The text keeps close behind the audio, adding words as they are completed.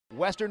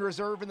Western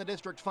Reserve in the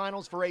district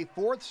finals for a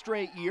fourth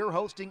straight year,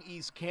 hosting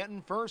East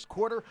Canton. First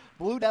quarter,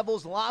 Blue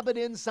Devils lob it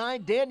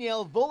inside.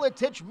 Danielle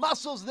Vuletich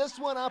muscles this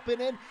one up and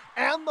in,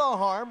 and the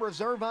harm.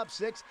 Reserve up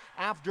 6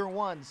 after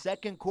 1.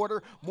 Second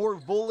quarter, more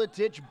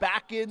Vuletich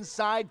back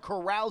inside,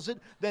 corrals it,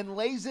 then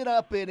lays it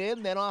up and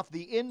in. Then off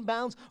the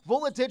inbounds,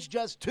 Vuletich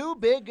just too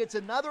big, gets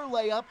another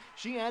layup.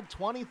 She had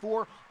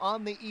 24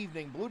 on the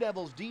evening. Blue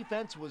Devils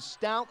defense was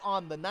stout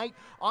on the night.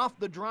 Off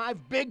the drive,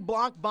 big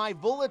block by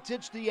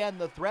Vuletich to end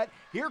the threat.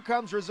 Here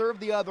comes Reserve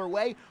the other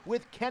way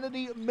with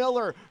Kennedy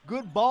Miller.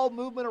 Good ball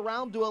movement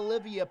around to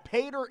Olivia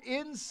Pater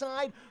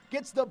inside,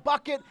 gets the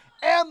bucket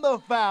and the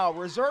foul.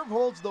 Reserve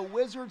holds the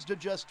Wizards to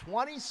just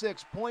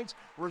 26 points.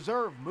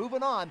 Reserve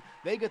moving on.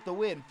 They get the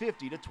win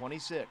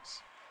 50-26.